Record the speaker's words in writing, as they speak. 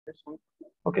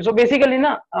Okay, so basically,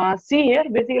 see here,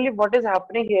 basically what is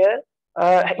happening here,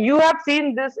 you have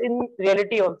seen this in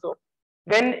reality also.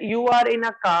 When you are in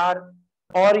a car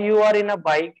or you are in a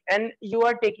bike and you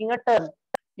are taking a turn.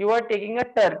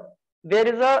 There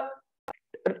is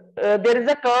there is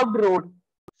a curved road.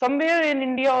 Somewhere in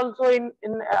India also, in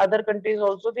other countries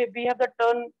also, we have the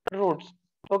turn roads.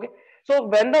 Okay, so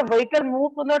when the vehicle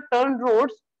moves on the turn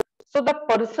roads, so the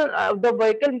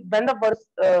vehicle, when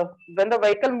the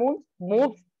vehicle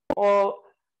moves uh,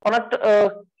 on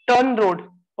a turn road,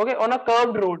 okay, on a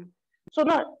curved road. So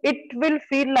now it will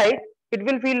feel like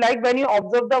when you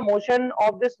observe the motion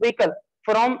of this vehicle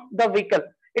from the vehicle,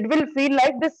 it will feel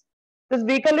like this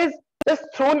vehicle is just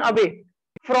thrown away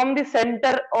from the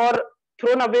center, or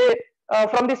thrown away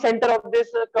from the center of this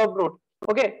curved road.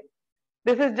 Okay,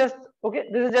 this is just okay,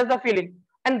 this is just the feeling,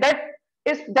 and that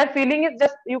feeling is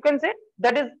just, you can say,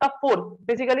 that is a force.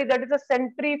 Basically, that is a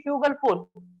centrifugal force.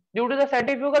 Due to the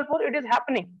centrifugal force, it is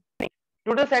happening.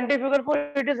 Due to the centrifugal force,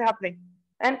 it is happening.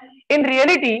 And in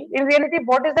reality,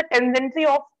 what is the tendency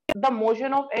of the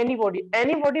motion of anybody?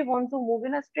 Anybody wants to move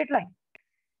in a straight line.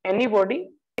 Anybody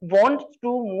wants to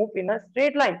move in a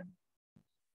straight line.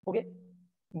 Okay,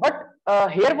 but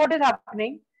here what is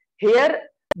happening here,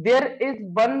 there is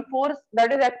one force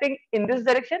that is acting in this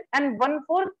direction, and one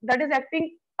force that is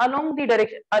acting along the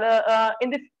direction, in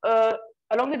this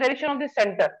along the direction of the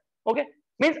center. Okay,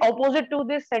 means opposite to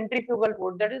this centrifugal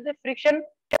force, that is the friction.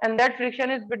 And that friction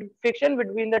is friction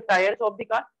between the tires of the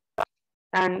car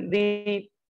and the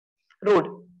road.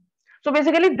 So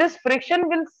basically, this friction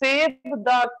will save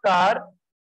the car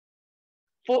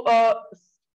for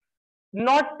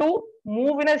not to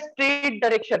move in a straight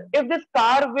direction. If this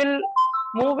car will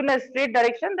move in a straight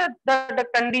direction, that the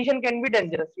condition can be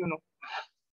dangerous, you know.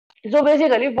 So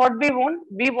basically, what we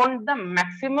want the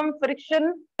maximum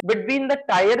friction between the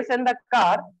tires and the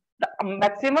car, the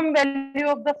maximum value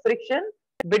of the friction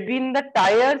between the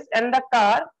tires and the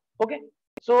car. Okay,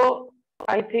 so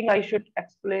I think I should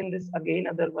explain this again,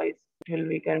 otherwise it will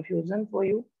be confusion for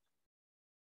you.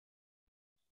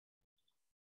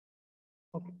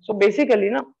 Okay, so basically,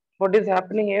 what is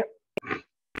happening here?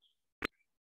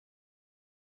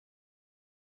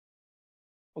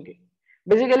 Okay.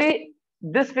 Basically,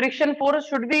 this friction force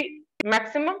should be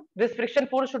maximum. This friction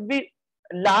force should be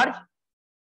large.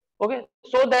 Okay,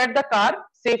 so that the car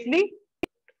safely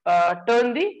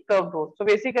turn the curved road. So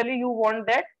basically, you want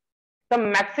that the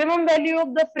maximum value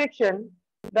of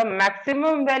the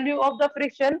maximum value of the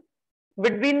friction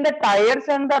between the tires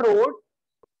and the road,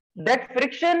 that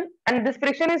friction, and this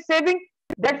friction is saving,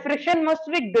 that friction must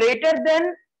be greater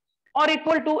than or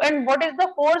equal to, and what is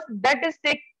the force that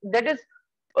is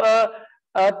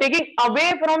uh, taking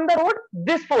away from the road,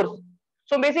 this force.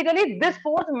 So basically, this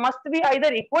force must be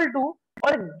either equal to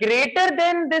or greater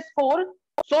than this force,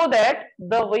 so that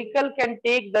the vehicle can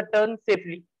take the turn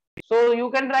safely. So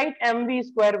you can write mv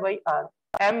square by r.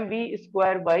 Mv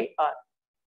square by r.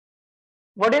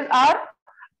 What is r?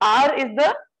 R is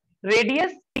the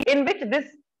radius in which this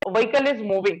vehicle is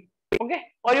moving. Okay,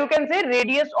 or you can say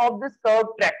radius of this curved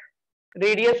track.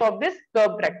 Radius of this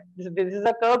curved track. This is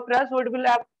a curved track, so it will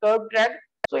have curved track,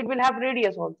 so it will have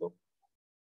radius also.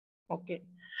 Okay,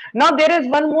 now there is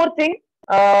one more thing.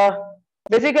 uh,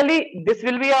 Basically, this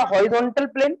will be a horizontal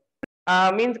plane.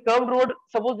 Means curved road.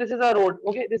 Suppose this is a road.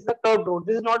 Okay, this is a curved road.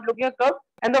 This is not looking a curve,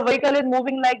 and the vehicle is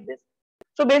moving like this.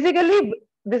 So basically,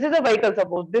 this is a vehicle.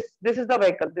 Suppose this is the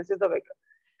vehicle. This is the vehicle,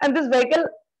 and this vehicle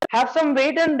have some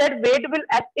weight, and that weight will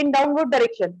act in downward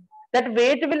direction. That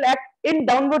weight will act in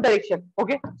downward direction.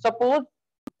 Okay, suppose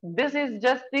this is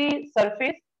just the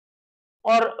surface,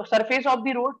 or surface of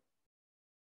the road.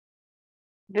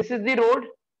 This is the road.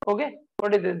 Okay,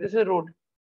 what is this? This is road,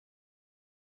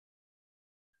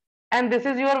 and this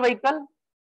is your vehicle.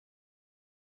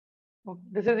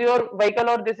 This is your vehicle,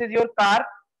 or this is your car.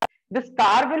 This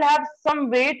car will have some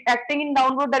weight acting in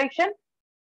downward direction.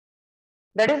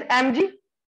 That is mg.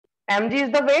 Mg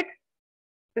is the weight.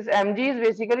 This mg is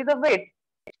basically the weight.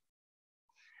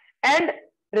 And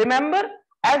remember,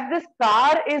 as this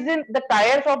car is in the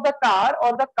tires of the car,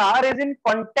 or the car is in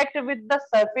contact with the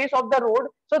surface of the road,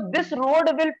 so this road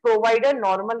will provide a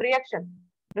normal reaction.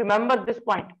 Remember this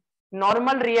point.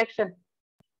 Normal reaction.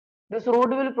 This road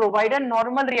will provide a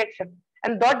normal reaction,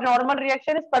 and that normal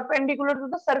reaction is perpendicular to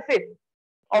the surface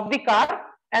of the car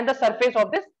and the surface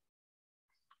of this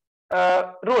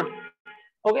road.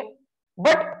 Okay,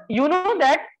 but you know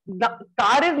that the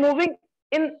car is moving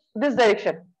in this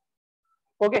direction.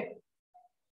 Okay,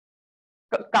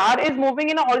 car is moving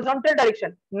in a horizontal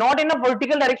direction, not in a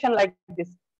vertical direction like this.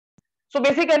 So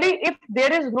basically, if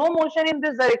there is no motion in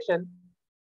this direction,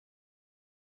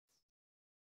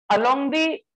 along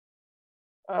the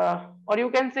or you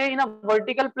can say in a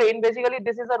vertical plane. Basically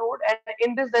this is a road, and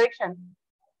in this direction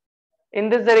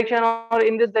or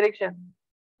in this direction,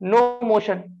 no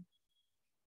motion.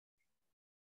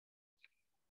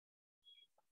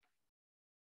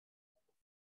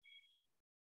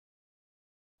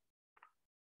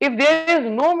 If there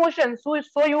is no motion, so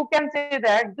you can say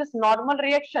that this normal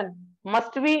reaction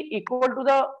must be equal to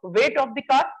the weight of the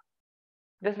car.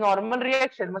 This normal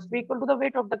reaction must be equal to the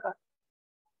weight of the car.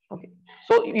 Okay.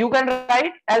 So you can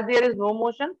write, as there is no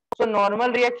motion, so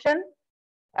normal reaction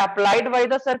applied by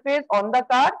the surface on the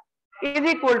car is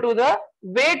equal to the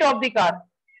weight of the car.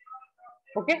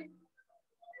 Okay.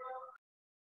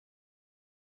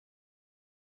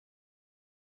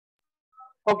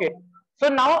 Okay. So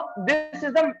now this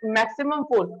is the maximum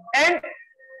force, and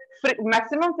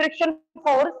maximum friction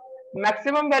force,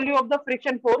 maximum value of the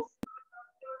friction force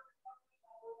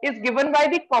is given by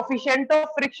the coefficient of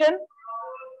friction,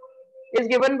 is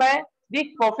given by the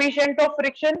coefficient of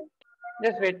friction.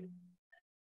 Just wait.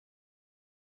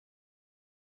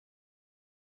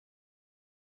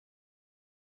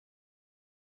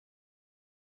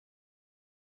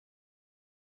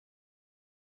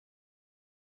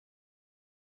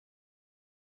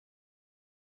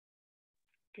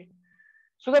 Okay.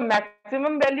 So the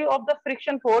maximum value of the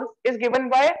friction force is given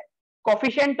by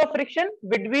coefficient of friction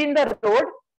between the road,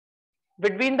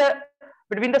 between the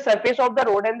between the surface of the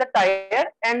road and the tire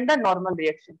and the normal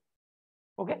reaction.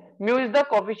 Okay, mu is the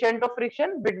coefficient of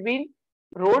friction between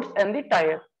roads and the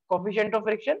tire. Coefficient of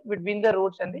friction between the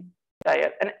roads and the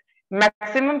tire, and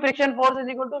maximum friction force is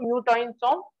equal to mu times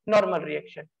of normal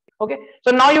reaction. Okay,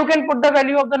 so now you can put the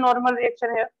value of the normal reaction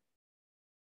here.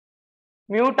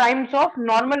 Mu times of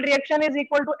normal reaction is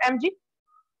equal to mg. You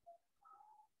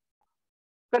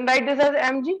can write this as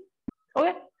mg.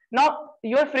 Okay, now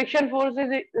your friction force is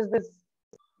this.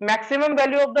 Maximum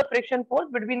value of the friction force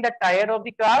between the tire of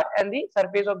the car and the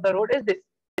surface of the road is this.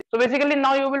 So basically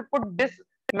now you will put this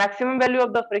maximum value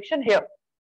of the friction here.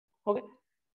 Okay,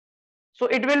 so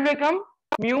it will become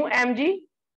mu mg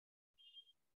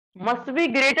must be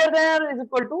greater than or is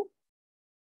equal to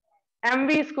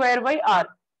mv square by r.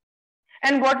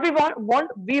 And what we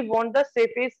want the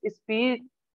surface speed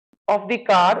of the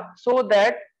car so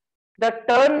that the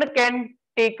turn can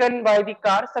taken by the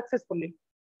car successfully.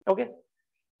 Okay,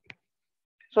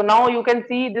 so now you can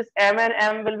see this m and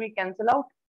m will be cancelled out.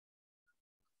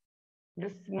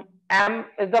 This m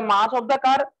is the mass of the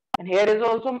car, and here is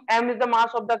also m is the mass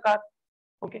of the car.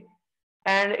 Okay,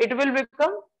 and it will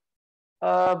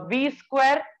become v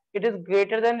square. It is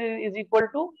greater than is equal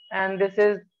to, and this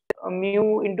is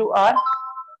mu into r,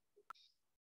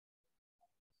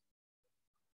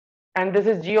 and this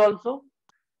is g also.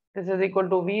 This is equal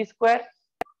to v square.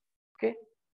 Okay,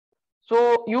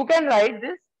 so you can write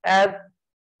this as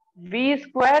v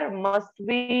square must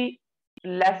be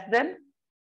less than,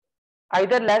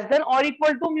 either less than or equal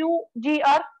to mu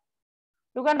gr.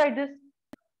 You can write this.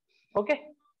 Okay,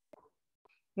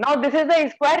 now this is the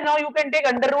square. Now you can take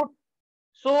under root,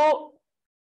 so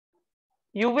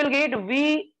you will get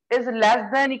v is less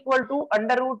than equal to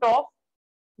under root of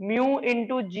mu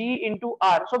into g into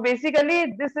r. So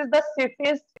basically this is the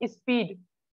safest speed,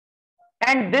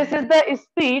 and this is the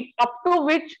speed up to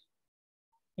which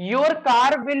your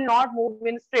car will not move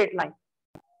in straight line.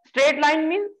 Straight line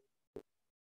means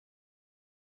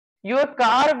your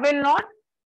car will not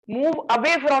move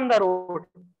away from the road.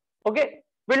 Okay,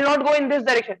 will not go in this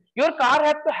direction. Your car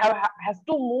has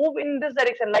to move in this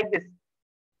direction like this.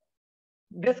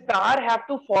 This car have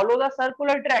to follow the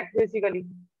circular track. Basically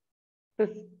this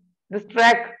this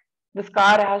track this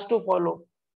car has to follow.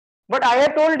 But I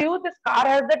have told you this car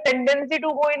has the tendency to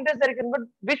go in this direction. But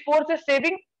which force is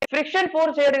saving? Friction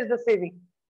force here is the saving.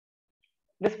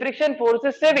 This friction force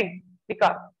is saving the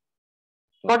car.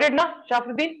 Got it now,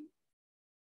 Shafuddin?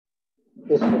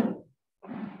 Yes, sir.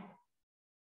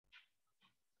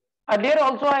 Earlier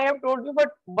also I have told you, but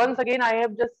once again I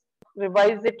have just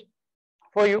revised it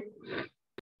for you.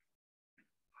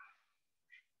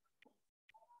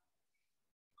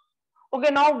 Okay,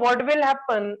 now what will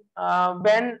happen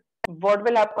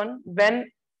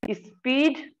when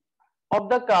speed of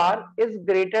the car is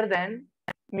greater than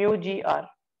mu gr?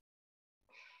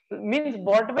 Means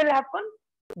what will happen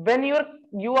when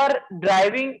you are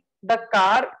driving the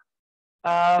car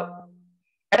uh,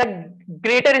 at a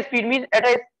greater speed, means at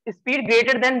a speed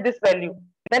greater than this value.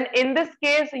 Then in this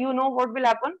case, you know what will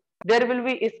happen? There will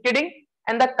be skidding,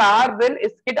 and the car will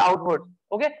skid outwards.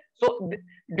 Okay, so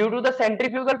due to the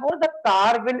centrifugal force, the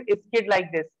car will skid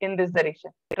like this in this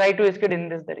direction. Try to skid in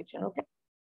this direction. Okay,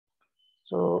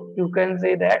 so you can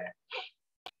say that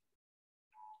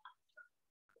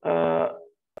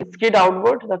skid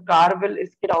outward. The car will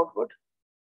skid outward.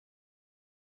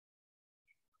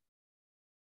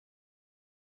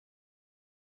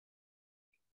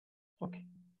 Okay.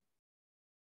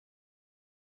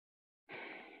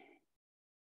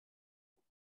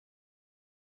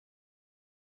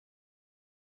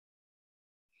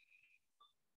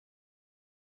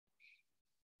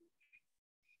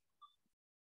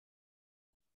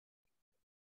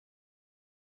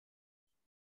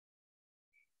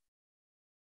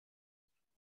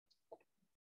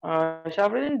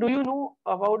 Shavardhan, do you know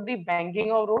about the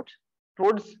banking of roads?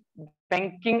 Roads,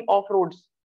 banking of roads.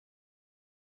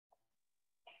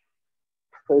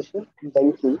 Question.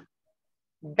 Banking.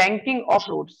 Banking of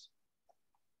roads.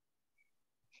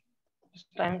 Just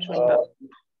I'm showing the. Uh,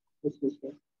 yes, yes,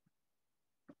 sir.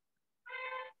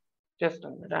 Just a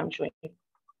minute. I'm showing.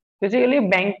 Basically,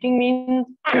 banking means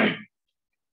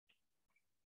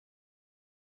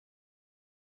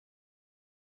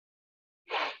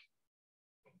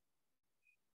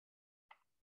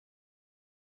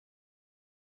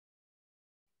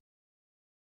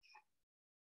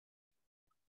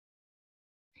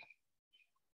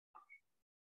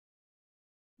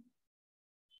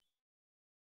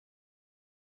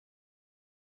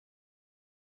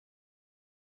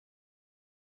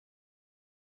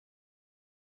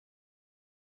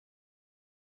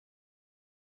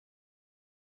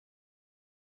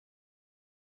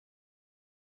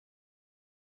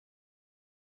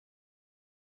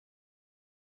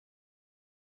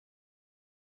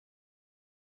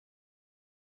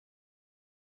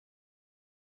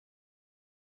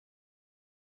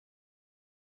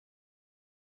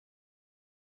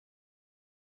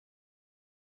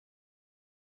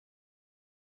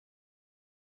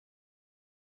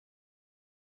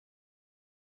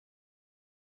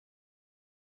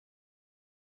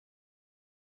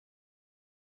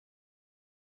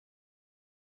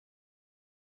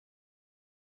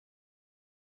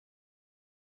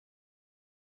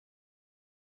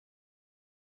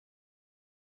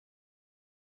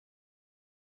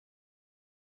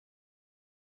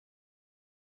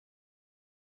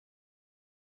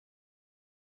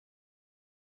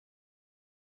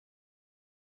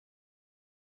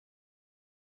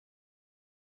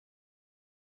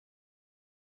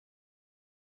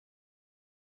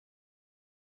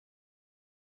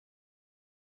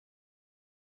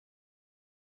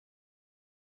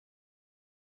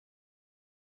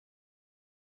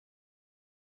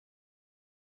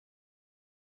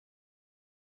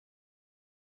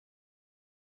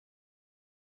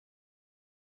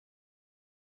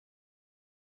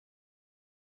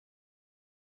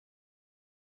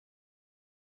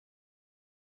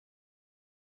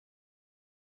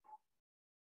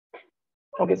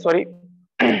okay. Sorry.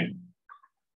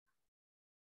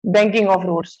 Banking of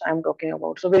roads. I'm talking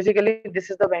about. So basically,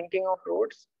 this is the banking of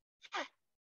roads.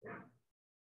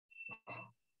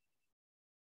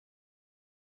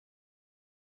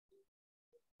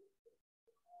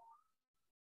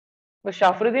 But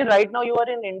Shafruddin, right now you are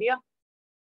in India.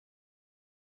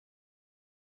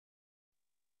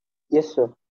 Yes, sir.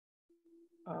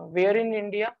 Where in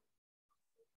India?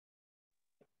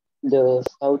 The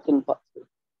southern part, sir.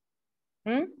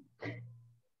 Hmm?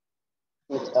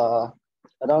 It's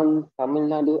around Tamil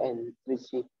Nadu and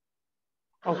Trichy.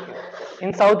 Okay.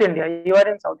 In South India. You are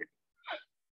in South India.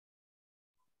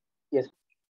 Yes.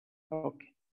 Okay.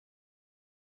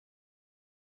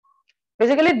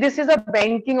 Basically, this is a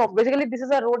banking of. Basically, this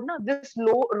is a road. Na, this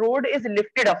road is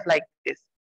lifted up like this.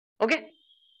 Okay.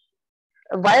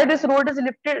 Why this road is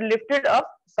lifted up?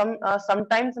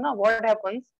 Sometimes na what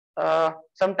happens?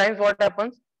 Sometimes what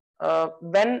happens?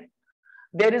 When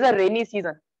there is a rainy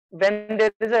season. When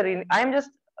there is a rain, I'm just.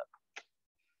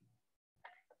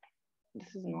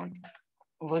 This is not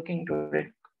working today.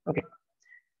 Okay.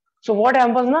 So what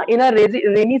happens na in a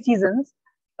rainy seasons,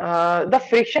 the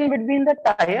friction between the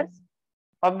tires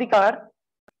of the car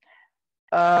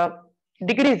uh,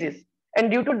 decreases,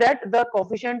 and due to that the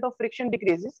coefficient of friction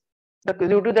decreases.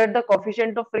 Due to that the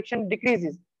coefficient of friction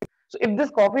decreases. So if this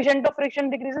coefficient of friction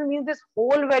decreases, means this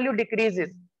whole value decreases.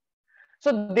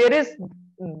 So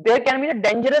there can be a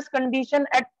dangerous condition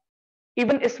at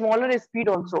even a smaller speed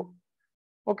also.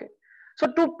 Okay. So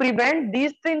to prevent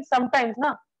these things, sometimes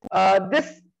na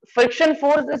this friction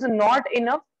force is not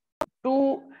enough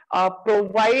to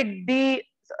provide the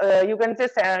you can say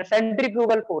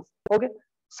centrifugal force. Okay.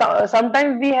 So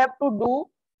sometimes we have to do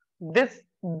this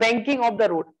banking of the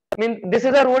road. I mean, this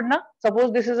is a road na.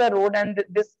 Suppose this is a road, and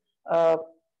uh,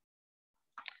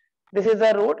 this is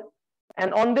a road,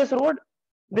 and on this road,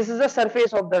 this is the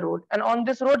surface of the road, and on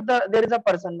this road there is a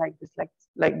person like this,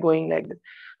 like going like this.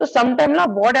 So sometimes na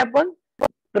what happens,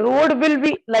 road will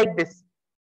be like this.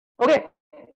 Okay,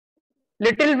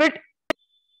 little bit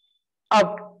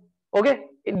up. Okay,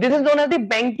 this is known as the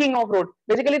banking of road.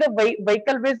 Basically the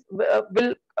vehicle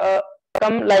will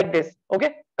come like this.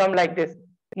 Okay, come like this,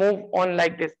 move on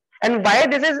like this. And why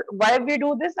we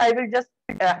do this, I will just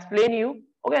explain you.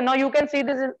 Okay, now you can see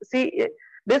this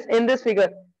this in this figure.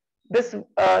 This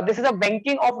is a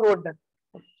banking of road done.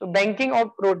 So banking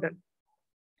of road done.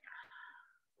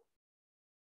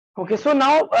 Okay, so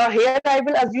now here I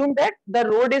will assume that the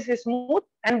road is smooth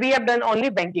and we have done only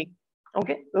banking.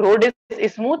 Okay, road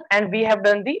is smooth and we have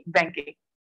done the banking.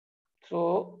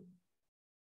 So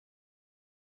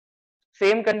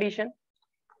same condition.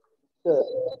 So this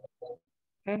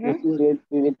Mm-hmm. is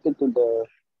related to the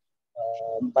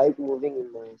bike moving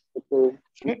in the circle.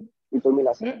 You told me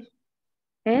last class.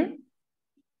 Hmm.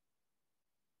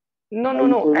 No, no, You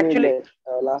no. told me Actually,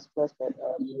 that last class that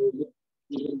you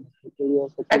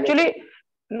circle actually,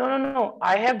 no, no, no.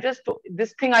 I have just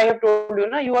this thing I have told you.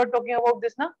 Na, you are talking about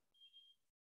this, na? A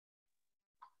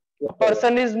yeah,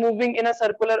 person is moving in a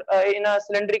circular, in a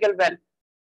cylindrical well.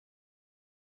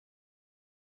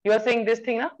 You are saying this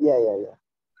thing, na? yeah, yeah, yeah.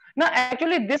 No,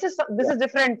 actually, this Yeah. is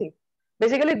different thing.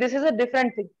 Basically, this is a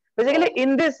different thing. Basically, Oh,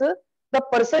 in this, the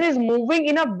person is moving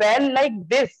in a bell like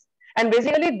this, and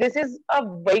basically, this is a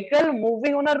vehicle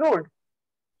moving on a road.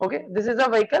 Okay, this is a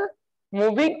vehicle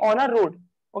moving on a road.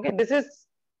 Okay, this is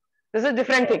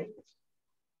different thing.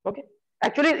 Okay,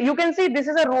 actually, you can see this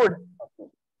is a road.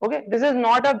 Okay, this is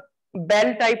not a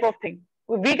bell type of thing.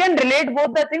 We can relate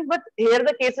both the things, but here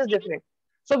the case is different.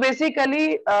 So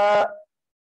basically,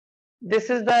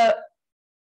 this is the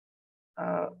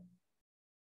uh,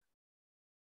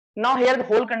 now here the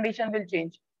whole condition will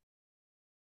change.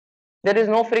 There is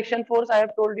no friction force, I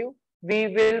have told you. We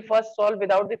will first solve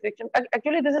without the friction.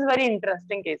 Actually, this is very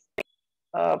interesting case.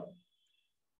 Uh,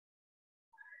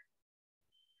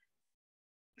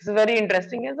 this is very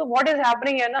interesting. So what is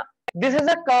happening here? Na? This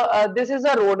is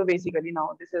a road basically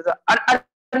now. This is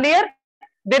earlier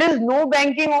there is no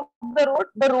banking of the road.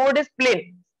 The road is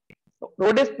plain. So,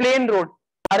 road is plain road.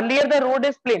 Earlier the road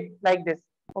is plain like this.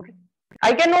 Okay.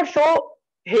 I cannot show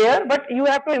here, but you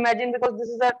have to imagine because this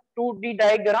is a 2D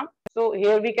diagram. So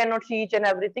here we cannot see each and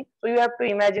everything. So you have to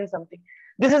imagine something.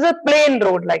 This is a plain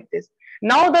road like this.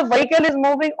 Now the vehicle is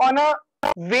moving on a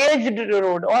wedged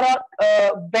road or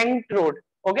a banked road.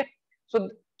 Okay. So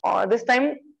this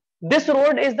time this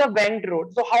road is the banked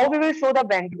road. So how we will show the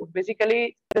banked road?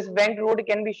 Basically, this banked road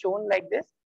can be shown like this.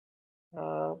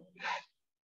 Uh,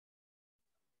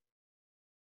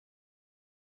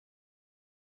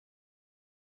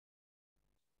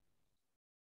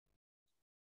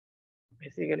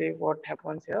 Basically, what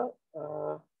happens here?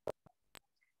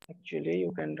 Actually,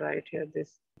 you can write here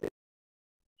this.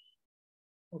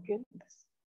 Okay. This.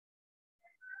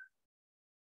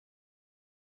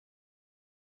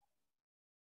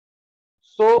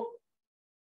 So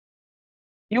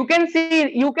you can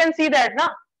see that na,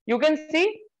 you can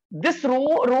see this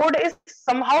road is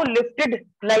somehow lifted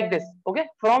like this. Okay,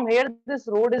 from here this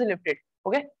road is lifted.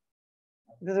 Okay,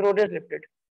 this road is lifted.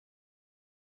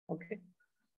 Okay,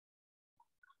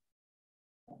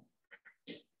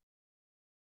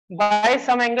 by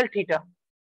some angle theta.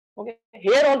 Okay,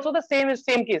 here also the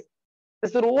same case.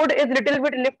 This road is little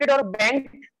bit lifted or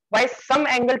banked by some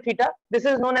angle theta. This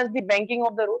is known as the banking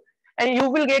of the road, and you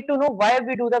will get to know why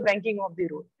we do the banking of the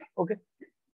road. Okay.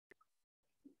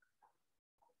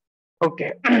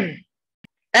 Okay.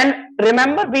 And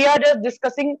remember, we are just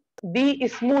discussing the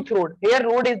smooth road. Here,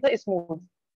 road is the smooth.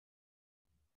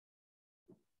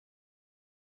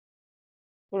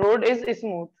 Road is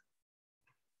smooth.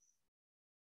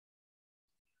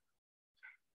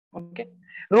 Okay.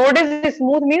 Road is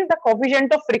smooth means the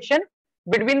coefficient of friction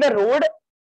between the road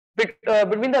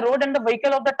between the road and the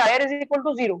vehicle of the tire is equal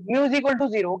to zero. Mu is equal to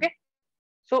zero. Okay.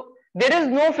 So there is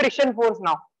no friction force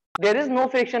now. There is no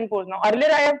friction force now. Earlier,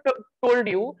 I have told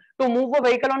you to move a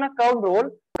vehicle on a curved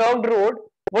road.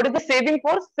 What is the saving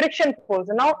force? Friction force.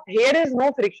 Now here is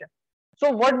no friction.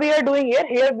 So what we are doing here?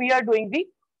 Here we are doing the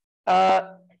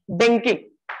banking.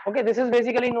 Okay, this is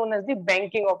basically known as the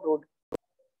banking of road.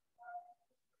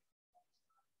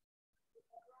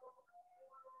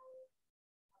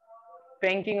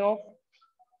 Banking of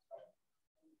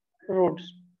roads.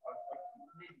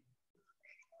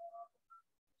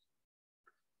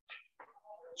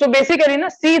 So basically, na,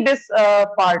 see this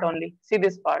part only. See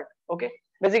this part. Okay.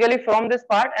 Basically, from this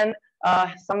part and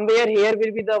somewhere here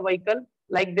will be the vehicle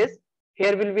like this.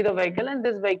 Here will be the vehicle, and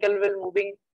this vehicle will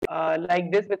moving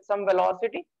like this with some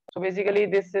velocity. So basically,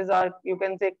 this is our, you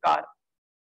can say, car.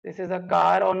 This is a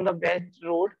car on the best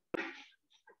road.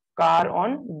 car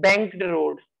on banked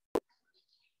road.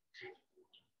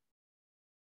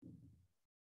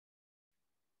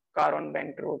 Car on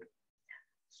banked road.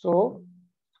 So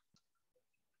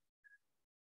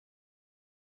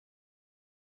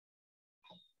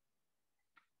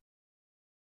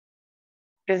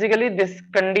basically this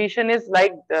condition is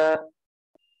like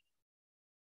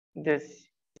this.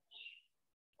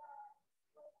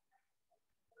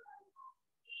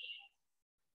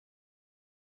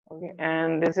 Okay,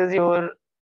 and this is your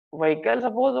vehicle,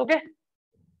 suppose. Okay,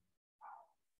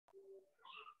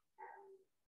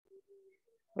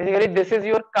 basically this is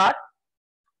your car,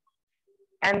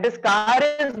 and this car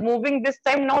is moving this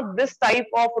time now this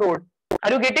type of road.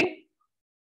 Are you getting?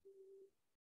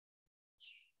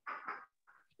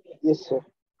 Yes, sir.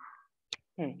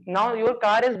 Now your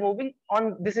car is moving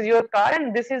on. This is your car,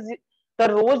 and this is the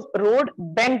road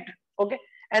bent. Okay,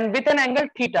 and with an angle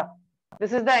theta.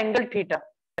 This is the angle theta.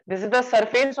 This is the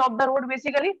surface of the road.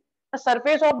 Basically, the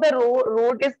surface of the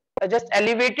road is just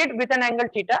elevated with an angle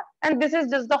theta, and this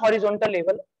is just the horizontal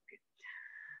level.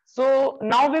 So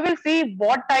now we will see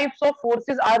what types of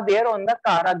forces are there on the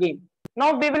car again.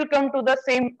 Now we will come to the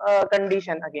same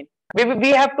condition again. We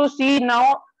have to see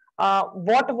now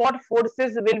what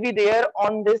forces will be there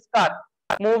on this car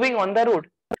moving on the road.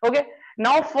 Okay.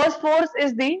 Now first force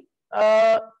is the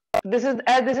this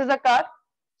is a car.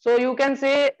 So you can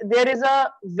say there is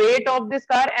a weight of this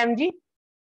car mg.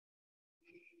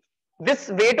 This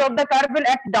weight of the car will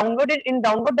act downward in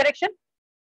downward direction.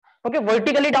 Okay,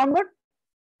 vertically downward.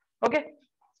 Okay,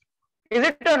 is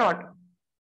it or not?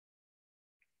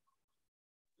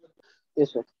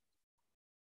 Yes, sir.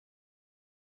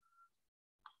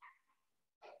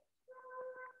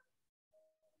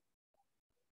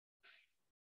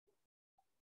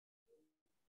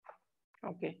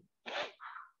 Okay,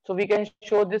 so we can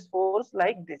show this force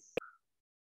like this.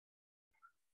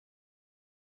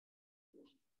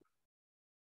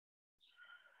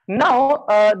 Now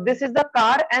this is the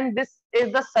car and this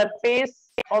is the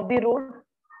surface of the road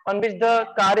on which the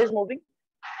car is moving.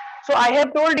 So I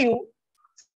have told you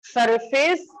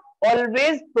surface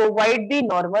always provide the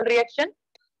normal reaction.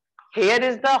 Here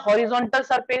is the horizontal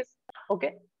surface.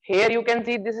 Okay, here you can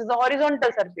see this is the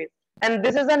horizontal surface, and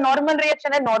this is a normal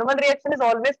reaction, and normal reaction is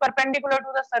always perpendicular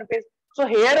to the surface. So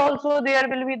here also there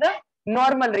will be the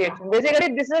normal reaction.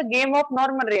 Basically this is a game of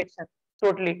normal reaction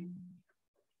totally.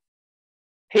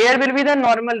 Here will be the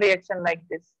normal reaction like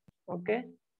this. Okay,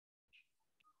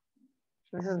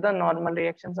 this is the normal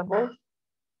reaction, suppose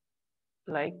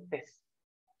like this.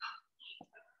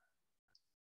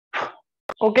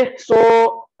 Okay,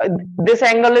 so this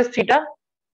angle is theta.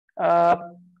 uh,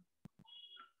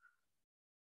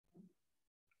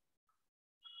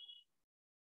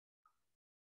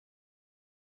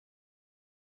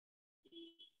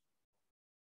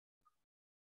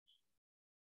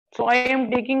 so I am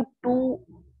taking two.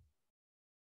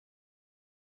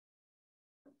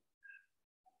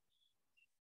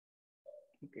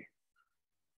 Okay,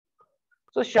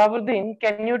 so Shavuddin,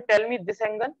 can you tell me this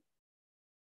angle,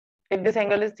 if this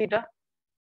angle is theta?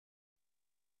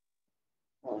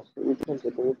 So you can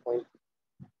take any point.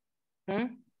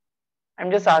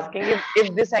 I'm just asking,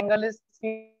 if this angle is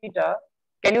theta,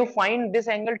 can you find this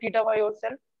angle theta by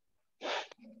yourself?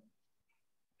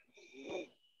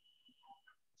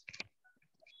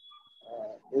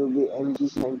 It will be mg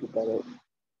sin theta, right?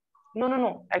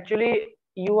 No. Actually,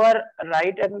 you are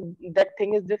right, and that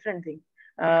thing is different thing.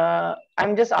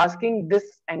 I'm just asking this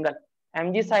angle.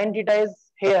 Mg sin theta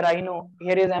is here. I know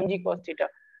here is mg cos theta,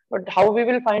 but how we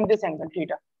will find this angle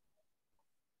theta?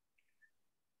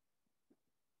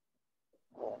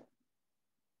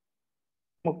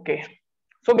 Okay.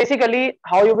 So basically,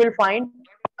 how you will find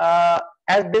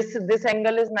as this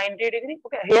angle is 90 degree.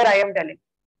 Okay, here I am telling.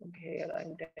 Okay, here I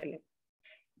am telling.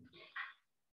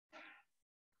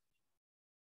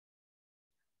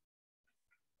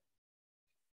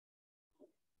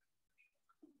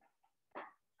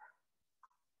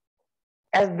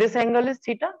 As this angle is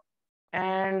theta,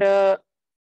 and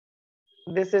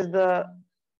this is the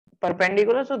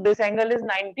perpendicular, so this angle is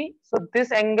 90. So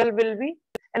this angle will be,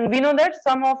 and we know that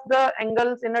sum of the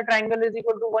angles in a triangle is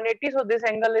equal to 180. So this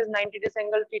angle is 90, this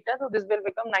angle theta, so this will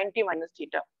become 90 minus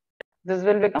theta. This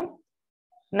will become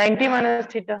 90 minus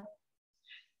theta.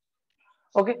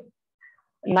 Okay,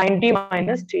 90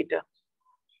 minus theta.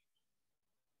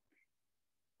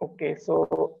 Okay,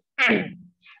 so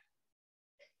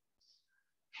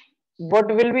what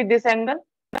will be this angle?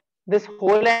 This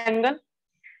whole angle.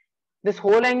 This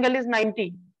whole angle is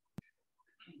 90.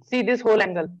 See this whole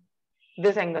angle.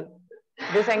 This angle.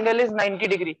 This angle is 90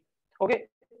 degree. Okay.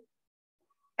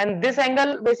 And this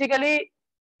angle basically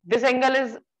this angle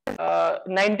is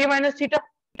 90 minus theta.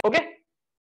 Okay,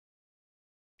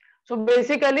 so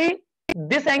basically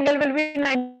this angle will be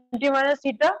 90 minus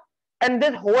theta, and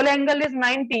this whole angle is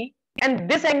 90, and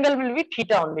this angle will be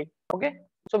theta only. Okay,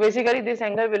 so basically this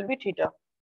angle will be theta.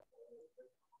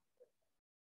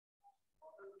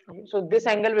 Okay, so this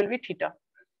angle will be theta.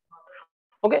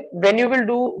 Okay, when you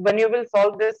will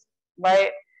solve this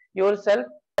by yourself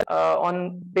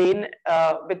on pen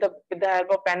with the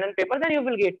help of pen and paper, then you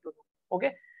will get to know.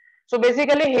 Okay, so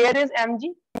basically here is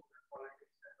mg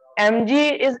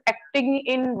is acting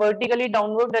in vertically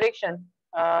downward direction.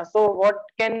 So what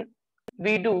can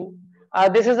we do?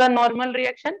 This is a normal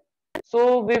reaction,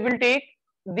 so we will take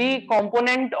the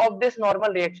component of this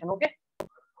normal reaction. Okay,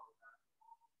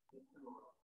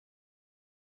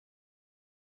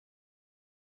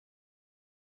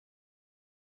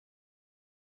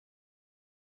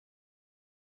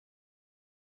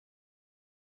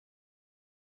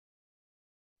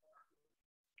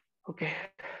 okay,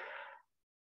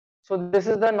 so this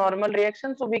is the normal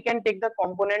reaction, so we can take the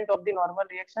component of the normal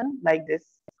reaction like this.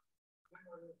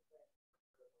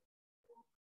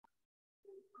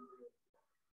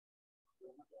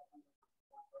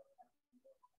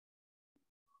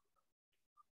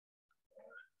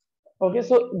 Okay,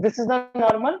 so this is the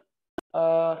normal.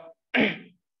 Uh,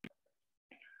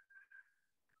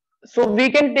 so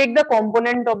we can take the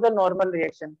component of the normal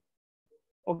reaction.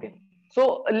 Okay,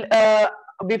 so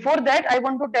before that, I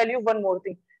want to tell you one more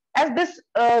thing. As this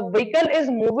vehicle is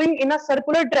moving in a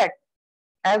circular track,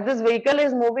 as this vehicle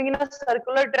is moving in a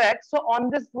circular track, so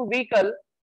on this vehicle,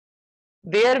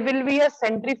 there will be a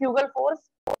centrifugal force.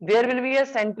 There will be a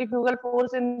centrifugal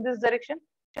force in this direction.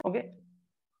 Okay,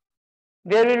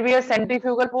 there will be a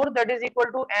centrifugal force that is equal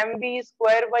to mv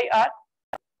square by r.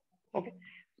 Okay,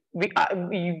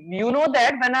 you know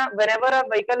that whenever a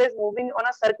vehicle is moving on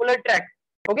a circular track,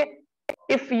 okay,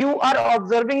 if you are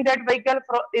observing that vehicle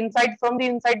from the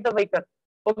inside the vehicle,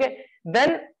 okay,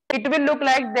 then it will look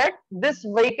like that this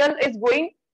vehicle is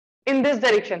going in this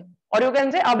direction, or you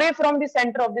can say away from the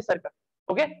center of the circle.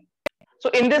 Okay, so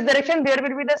in this direction there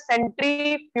will be the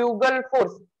centrifugal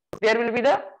force. There will be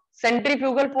the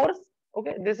centrifugal force.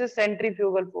 Okay, this is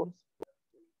centrifugal force.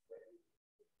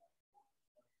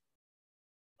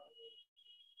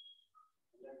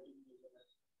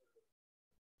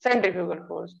 Centrifugal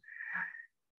force.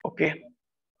 Okay,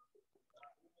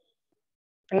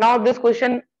 now this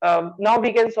question, now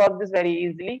we can solve this very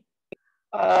easily.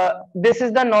 This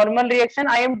is the normal reaction.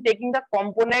 I am taking the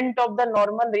component of the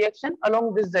normal reaction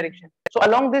along this direction. So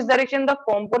along this direction, the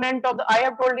component of the, I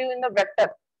have told you in the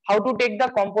vector how to take the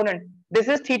component. This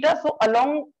is theta. So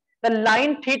along the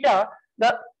line theta,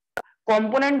 the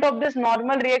component of this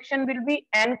normal reaction will be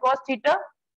n cos theta,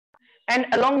 and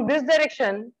along this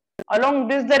direction,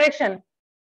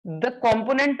 the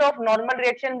component of normal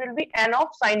reaction will be n of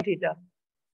sine theta.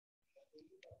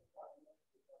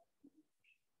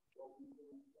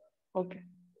 Okay.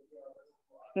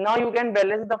 Now you can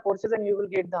balance the forces and you will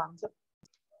get the answer.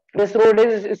 This road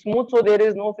is smooth, so there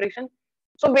is no friction.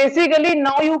 So basically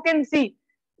now you can see,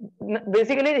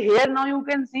 basically here now you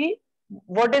can see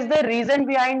what is the reason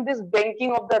behind this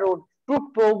banking of the road, to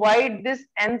provide this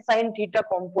n sine theta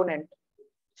component,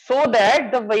 so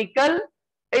that the vehicle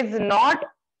is not,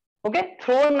 okay,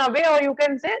 thrown away, or you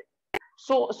can say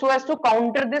so as to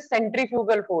counter this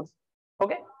centrifugal force.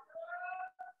 Okay,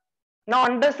 now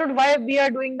understood why we are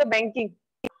doing the banking,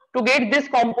 to get this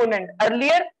component.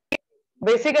 Earlier,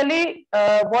 basically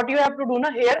what you have to do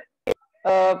now here,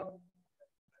 uh,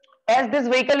 as this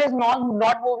vehicle is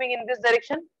not moving in this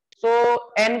direction, so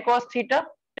n cos theta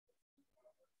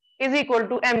is equal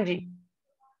to mg.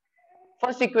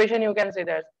 First equation you can say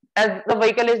that, as the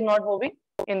vehicle is not moving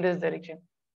in this direction.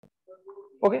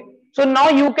 Okay, so now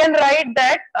you can write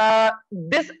that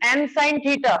this n sine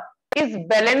theta is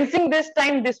balancing this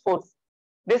time this force.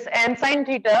 This n sine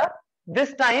theta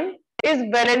this time is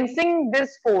balancing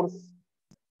this force,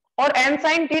 or n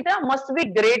sine theta must be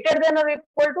greater than or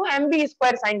equal to mb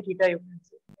square sine theta, you can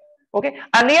say. Okay,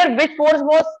 earlier which force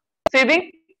was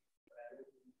saving?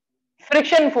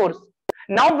 Friction force.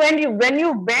 Now when you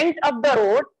went up the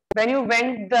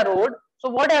road, so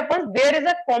what happens? There is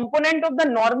a component of the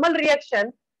normal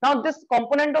reaction. Now this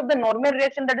component of the normal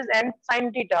reaction, that is n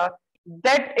sine theta,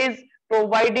 that is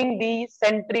providing the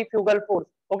centrifugal force.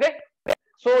 Okay,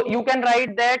 so you can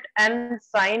write that n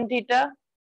sine theta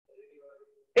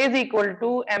is equal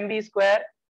to mb square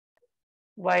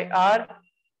by r.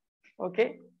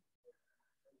 Okay,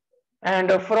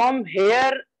 and from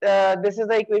here, this is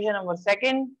the equation number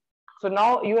second. So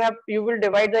now you will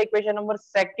divide the equation number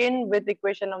second with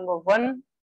equation number one.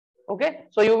 Okay,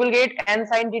 so you will get n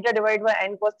sin theta divided by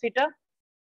n cos theta,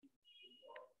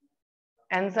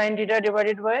 n sin theta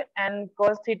divided by n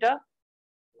cos theta.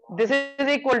 This is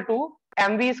equal to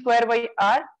mv square by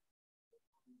r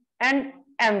and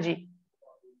mg.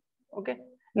 Okay,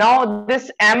 now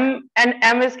this m and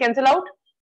m is cancel out.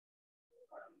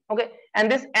 Okay,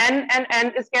 and this n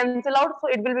is cancel out, so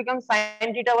it will become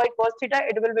sin theta by cos theta.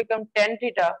 It will become tan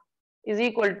theta is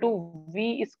equal to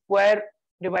v square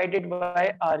divided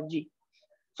by rg.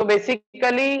 So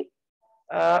basically,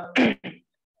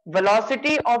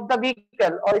 velocity of the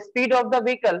vehicle or speed of the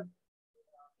vehicle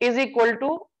is equal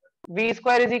to v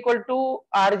square is equal to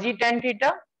rg tan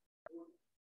theta.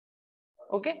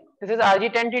 Okay, this is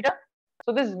rg tan theta.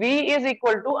 So this v is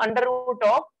equal to under root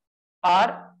of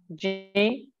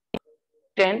rg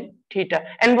tan theta.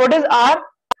 And what is r?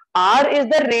 R is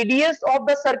the radius of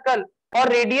the circle or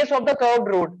radius of the curved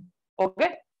road.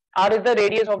 Okay, r is the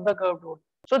radius of the curved road.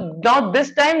 So now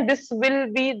this time this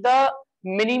will be the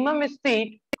minimum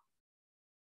speed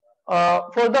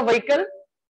for the vehicle.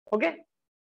 Okay.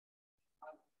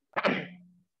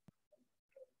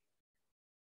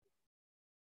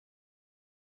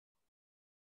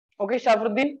 Okay,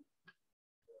 Shafruddin.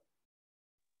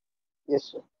 Yes,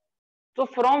 sir. So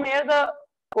from here the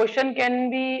question can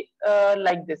be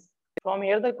like this. From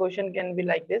here the question can be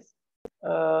like this.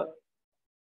 Uh,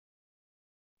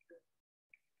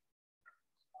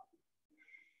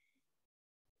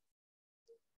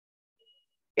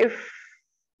 if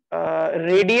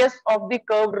radius of the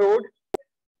curved road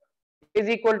is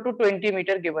equal to 20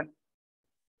 meter given,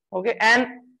 okay, and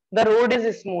the road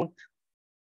is smooth,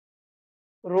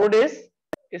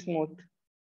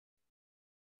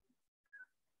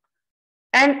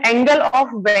 and angle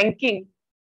of banking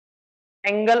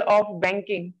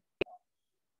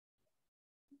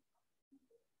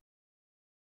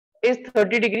is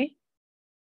 30 degree.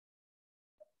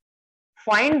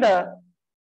 Find the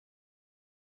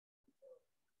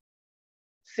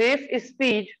safe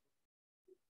speed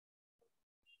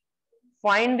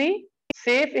find the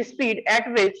safe speed at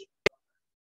which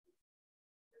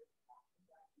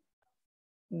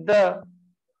the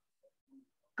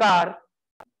car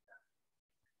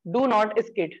do not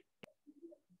skid.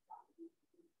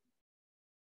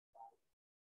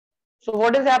 So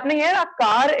what is happening here? A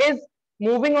car is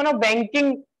moving on a banked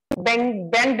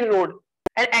road,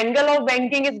 and angle of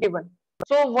banking is given.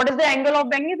 So what is the angle of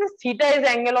banking? This theta is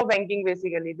angle of banking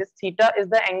basically. This theta is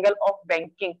the angle of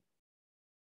banking.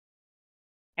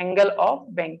 Angle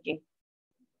of banking.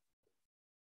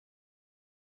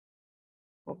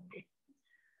 Okay.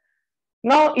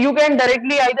 Now you can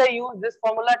directly either use this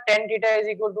formula tan theta is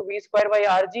equal to v square by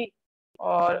rg,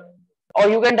 or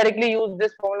you can directly use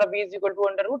this formula v is equal to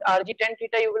under root rg tan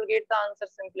theta. You will get the answer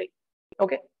simply.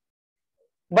 Okay.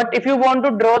 But if you want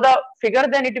to draw the figure,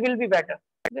 then it will be better.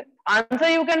 The answer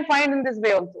you can find in this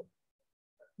way also.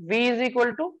 V is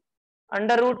equal to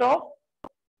under root of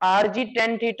rg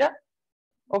tan theta.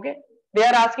 Okay. They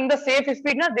are asking the safe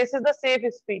speed. Now this is the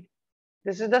safe speed.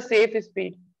 This is the safe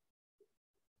speed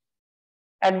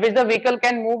at which the vehicle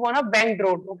can move on a banked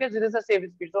road. Okay. This is the safe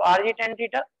speed. So rg tan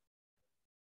theta.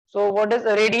 So what is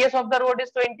the radius of the road is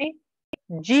 20.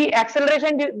 G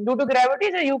acceleration due to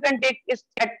gravity, so you can take is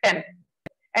at 10.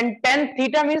 And tan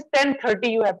theta means 1030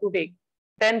 you have to take.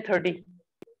 1030.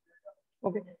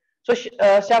 Okay. So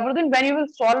Shafruddin, when you will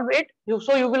solve it, you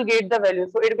will get the value.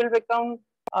 So it will become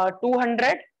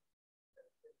 200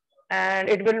 and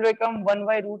it will become 1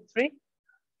 by root 3.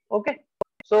 Okay.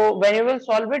 So when you will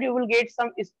solve it, you will get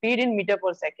some speed in meter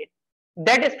per second.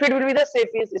 That speed will be the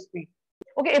safest speed.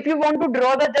 Okay. If you want to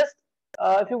draw the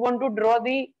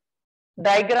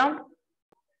diagram,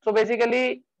 so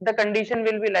basically the condition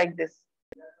will be like this.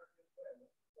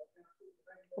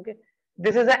 Okay.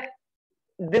 This is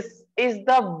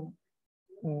the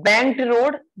banked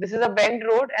road. This is a banked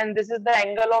road, and this is the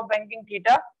angle of banking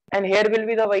theta, and here will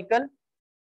be the vehicle.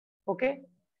 Okay.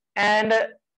 And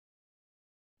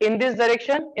in this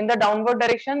direction, in the downward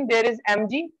direction, there is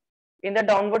mg. In the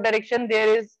downward direction,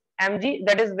 there is mg,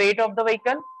 that is weight of the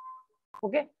vehicle.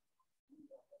 Okay.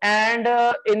 And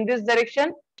in this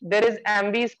direction, there is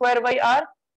mv square by r,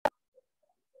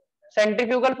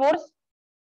 centrifugal force.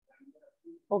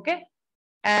 Okay.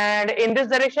 And in this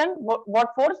direction,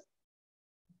 what force?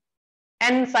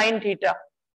 N sin theta.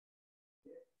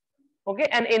 Okay.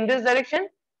 And in this direction,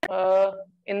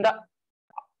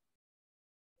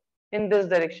 in this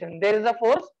direction, there is a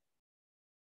force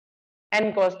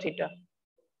n cos theta.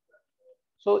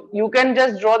 So you can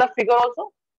just draw the figure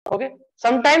also. Okay.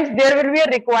 Sometimes there will be a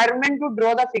requirement to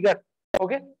draw the figure.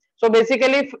 Okay. So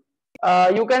basically,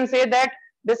 you can say that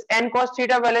this n cos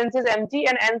theta balance is mg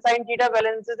and n sin theta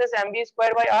balance is this mv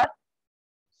square by r.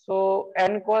 So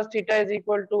n cos theta is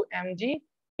equal to mg,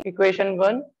 equation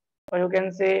 1, or you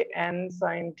can say n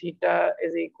sin theta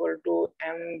is equal to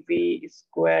mv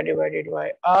square divided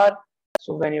by r.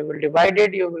 So when you will divide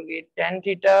it, you will get tan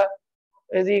theta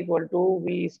is equal to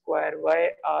v square by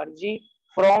rg.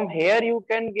 From here you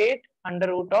can get under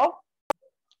root of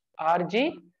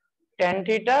rg tan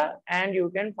theta and you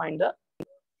can find the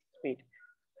speed.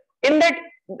 In that,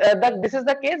 this is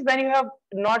the case when you have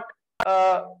not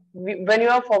when you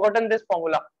have forgotten this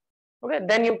formula. Okay,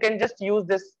 then you can just use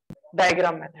this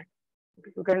diagram method.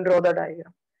 Okay, you can draw the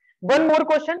diagram. One more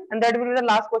question, and that will be the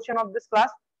last question of this class.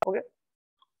 Okay.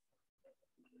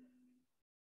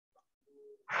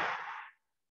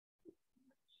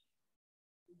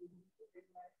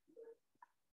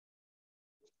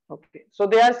 Okay. So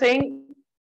they are saying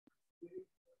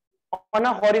on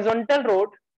a horizontal road,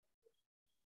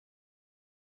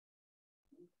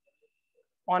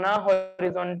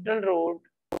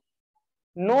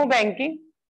 no banking.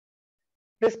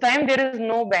 This time there is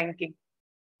no banking.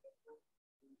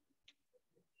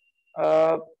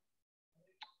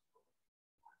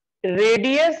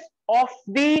 Radius of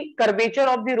the curvature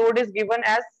of the road is given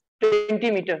as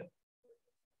 20 meter,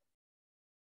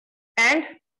 and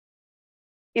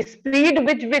speed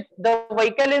with which the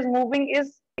vehicle is moving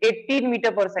is 18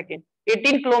 meter per second,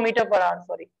 18 kilometer per hour,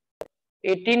 sorry,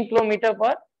 18 kilometer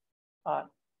per hour.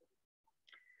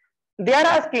 They are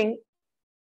asking,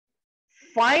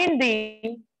 find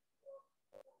the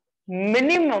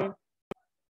minimum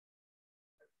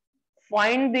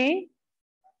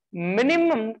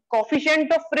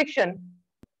coefficient of friction,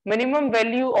 minimum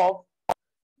value of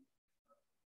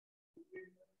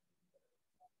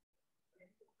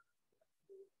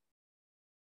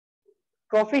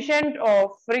coefficient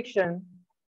of friction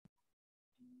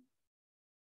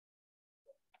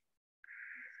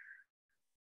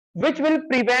which will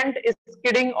prevent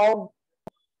skidding of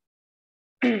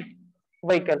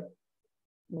vehicle,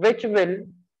 which will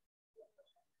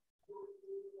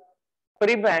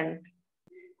prevent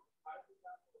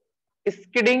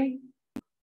skidding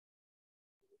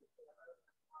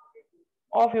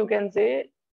of, you can say,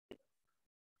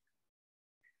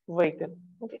 vehicle.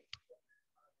 Okay.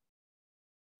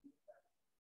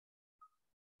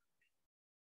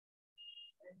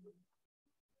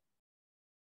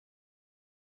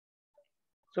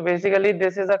 So basically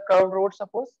this is a curved road,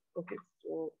 suppose. Okay.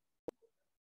 So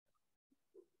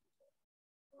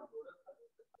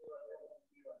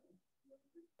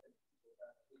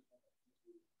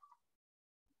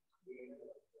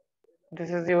this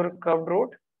is your curved road.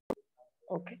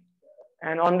 Okay.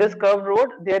 And on this curved road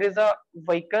there is a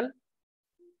vehicle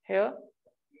here,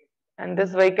 and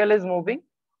this vehicle is moving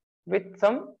with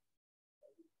some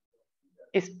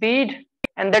speed,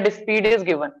 and that speed is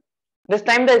given. This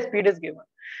time the speed is given,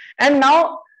 and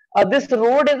now this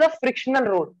road is a frictional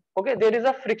road. Okay, there is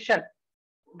a friction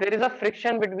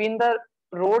between the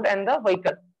road and the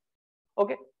vehicle.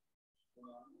 Okay,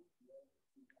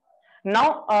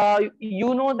 now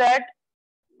you know that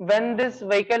when this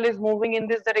vehicle is moving in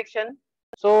this direction,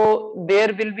 so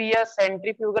there will be a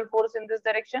centrifugal force in this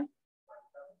direction,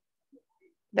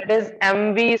 that is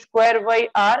mv square by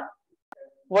r.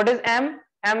 What is m?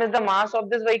 M is the mass of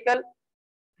this vehicle.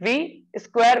 V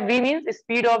square, V means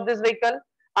speed of this vehicle.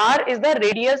 R is the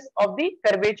radius of the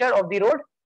curvature of the road.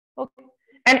 Okay.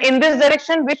 And in this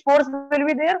direction, which force will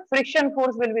be there? Friction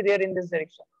force will be there in this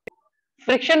direction.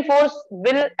 Friction force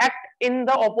will act in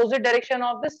the opposite direction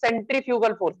of the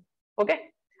centrifugal force.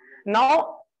 Okay.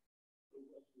 Now,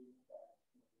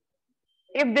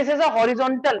 if this is a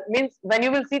horizontal, means when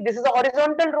you will see this is a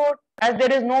horizontal road, as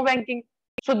there is no banking.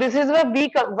 So this is a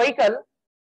vehicle.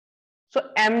 So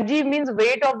mg means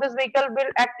weight of this vehicle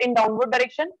will act in downward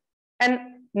direction, and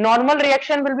normal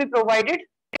reaction will be provided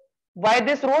by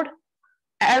this road,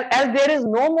 as there is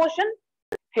no motion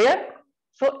here.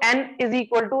 So n is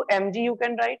equal to mg, you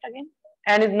can write again,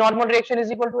 and is normal reaction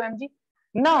is equal to mg.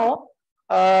 Now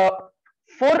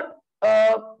for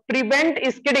prevent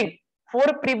skidding,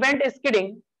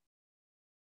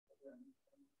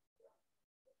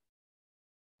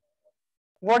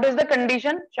 what is the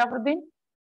condition, Shafruddin?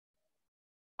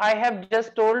 I have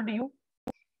just told you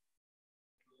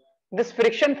this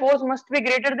friction force must be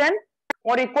greater than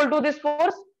or equal to this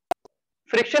force,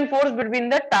 friction force between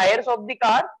the tires of the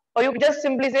car, or you just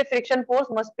simply say friction force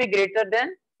must be greater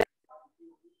than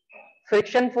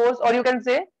friction force, or you can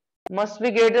say must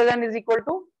be greater than is equal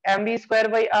to mv square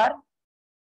by r,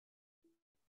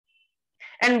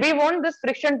 and we want this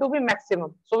friction to be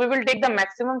maximum, so we will take the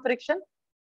maximum friction.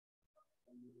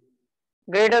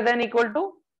 greater than equal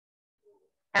to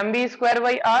mv square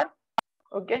by r.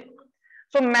 Okay,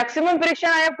 so maximum friction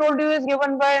I have told you is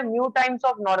given by mu times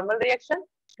of normal reaction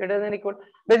greater than equal.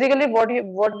 Basically what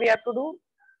we have to do,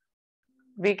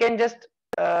 we can just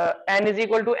n is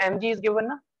equal to mg is given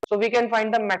na? So we can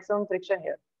find the maximum friction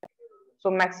here. So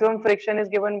maximum friction is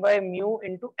given by mu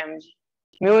into mg,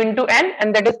 mu into n,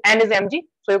 and that is n is mg.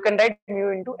 So you can write mu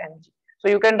into mg. So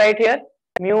you can write here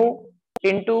mu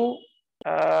into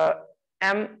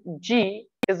mg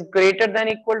is greater than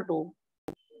equal to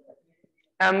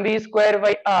mv square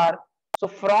by r. So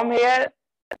from here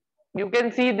you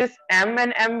can see this m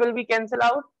and m will be cancelled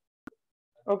out.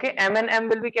 Okay, m and m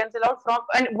will be cancelled out from,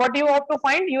 and what you have to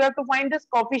find, you have to find this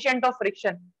coefficient of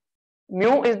friction.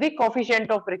 Mu is the coefficient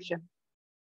of friction.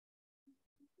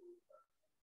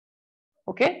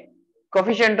 Okay,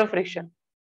 coefficient of friction.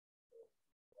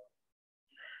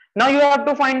 Now you have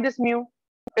to find this mu.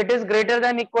 It is greater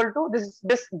than equal to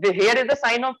here is the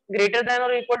sign of greater than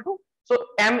or equal to. So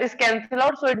m is cancelled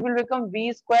out, so it will become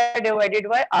v square divided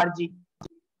by rg.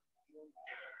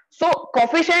 So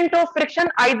coefficient of friction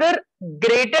either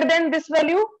greater than this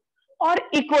value or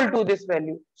equal to this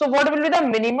value. So what will be the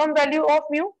minimum value of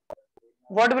mu?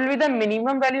 What will be the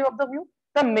minimum value of the mu?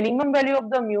 The minimum value of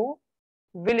the mu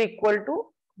will equal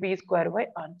to v square by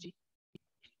rg.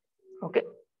 Okay,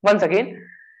 once again,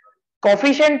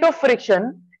 coefficient of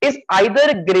friction is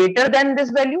either greater than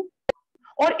this value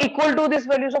or equal to this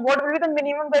value. So what will be the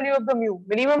minimum value of the mu?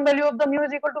 Minimum value of the mu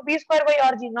is equal to v square by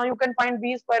rg. Now you can find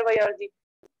v square by rg.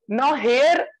 Now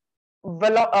here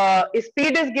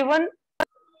speed is given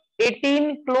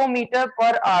 18 kilometer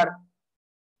per hour.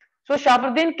 So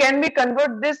Shafuddin, can we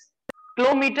convert this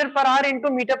kilometer per hour into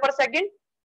meter per second?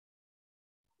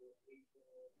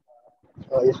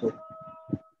 Yes, sir.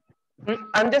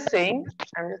 I'm just saying.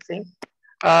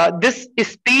 This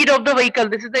speed of the vehicle.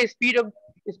 This is the speed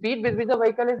with which the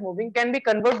vehicle is moving. Can we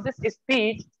convert this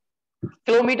speed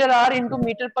kilometer hour into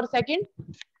meter per second?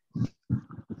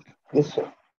 Yes,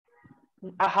 sir.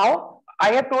 How?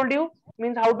 I have told you,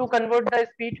 means how to convert the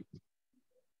speed.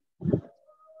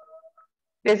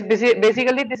 This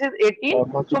basically this is 18.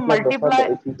 So multiply.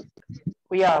 The 80.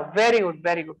 Yeah, very good,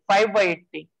 very good. 5 by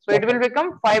 80. So it will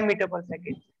become 5 meter per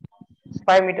second.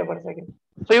 5 meter per second.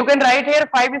 So you can write here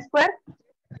 5 square.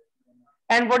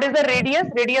 And what is the radius?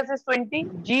 Radius is 20.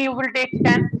 G you will take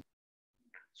 10.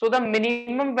 So the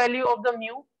minimum value of the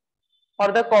mu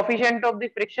or the coefficient of the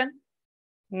friction,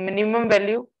 minimum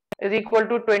value is equal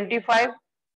to 25,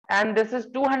 and this is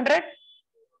 200.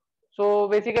 So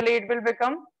basically it will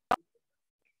become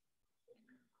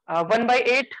 1 by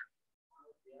 8.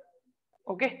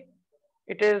 Okay,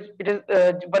 it is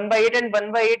 1 by 8, and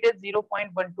 1 by 8 is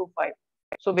 0.125.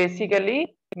 So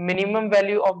basically minimum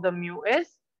value of the mu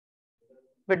is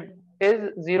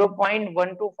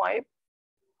 0.125.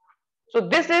 So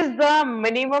this is the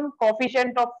minimum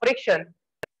coefficient of friction.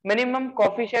 Minimum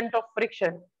coefficient of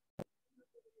friction.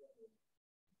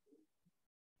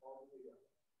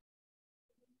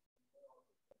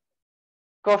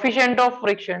 Coefficient of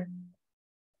friction.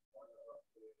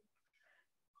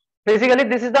 Basically,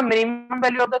 this is the minimum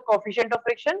value of the coefficient of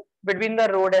friction between the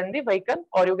road and the vehicle,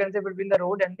 or you can say between the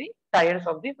road and the tires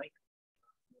of the vehicle.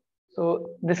 So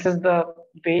this is the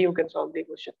way you can solve the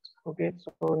questions. Okay,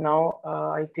 so now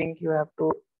I think you have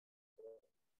to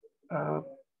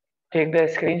take the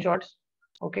screenshots.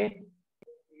 Okay,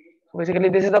 so basically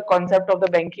this is the concept of the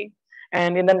banking,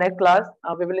 and in the next class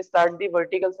we will start the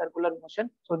vertical circular motion.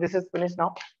 So this is finished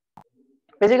now.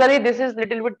 Basically this is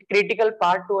little bit critical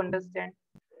part to understand,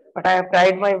 but I have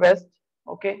tried my best.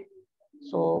 Okay,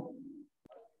 so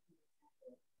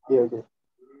Yeah, okay.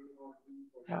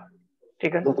 yeah,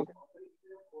 taken. Okay.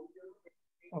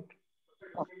 Okay.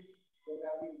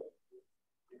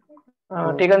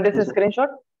 Taken this Yes, sir. screenshot.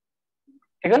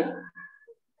 Taken.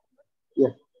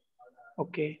 Yeah.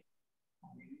 Okay.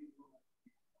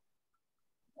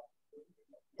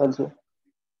 Done, sir.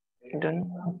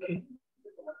 Done. Okay.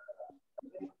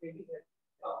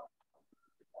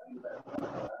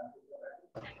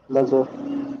 Done, sir.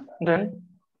 Done.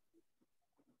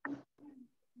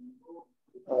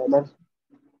 Done.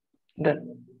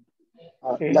 Done.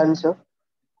 Okay. Done, sir.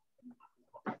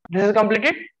 This is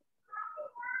completed.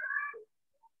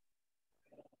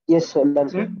 Yes, sir. Done,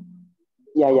 sir.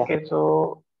 Yeah, yeah. Okay.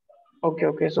 So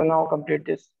okay. So now complete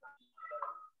this.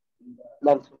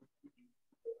 Done, sir.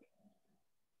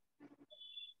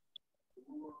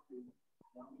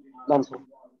 Done, sir.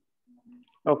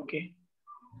 Okay.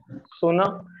 So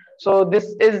now, so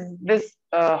this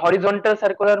horizontal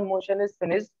circular motion is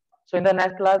finished. So in the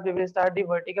next class we will start the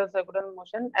vertical circular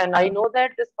motion, and I know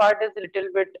that this part is a little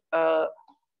bit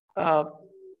uh,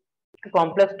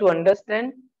 complex to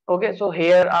understand. Okay, so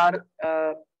here are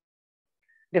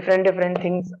different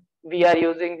things we are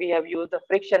using. We have used the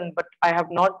friction, but I have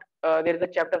not. There is a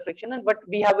chapter friction, but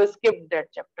we have skipped that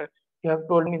chapter. You have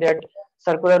told me that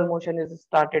circular motion is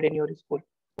started in your school.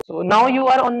 So now you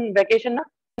are on vacation, na?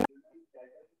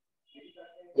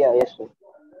 Yeah, yes, sir.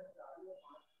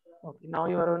 Okay, now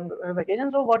you are on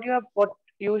vacation. So what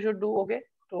you should do, okay,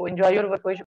 to enjoy your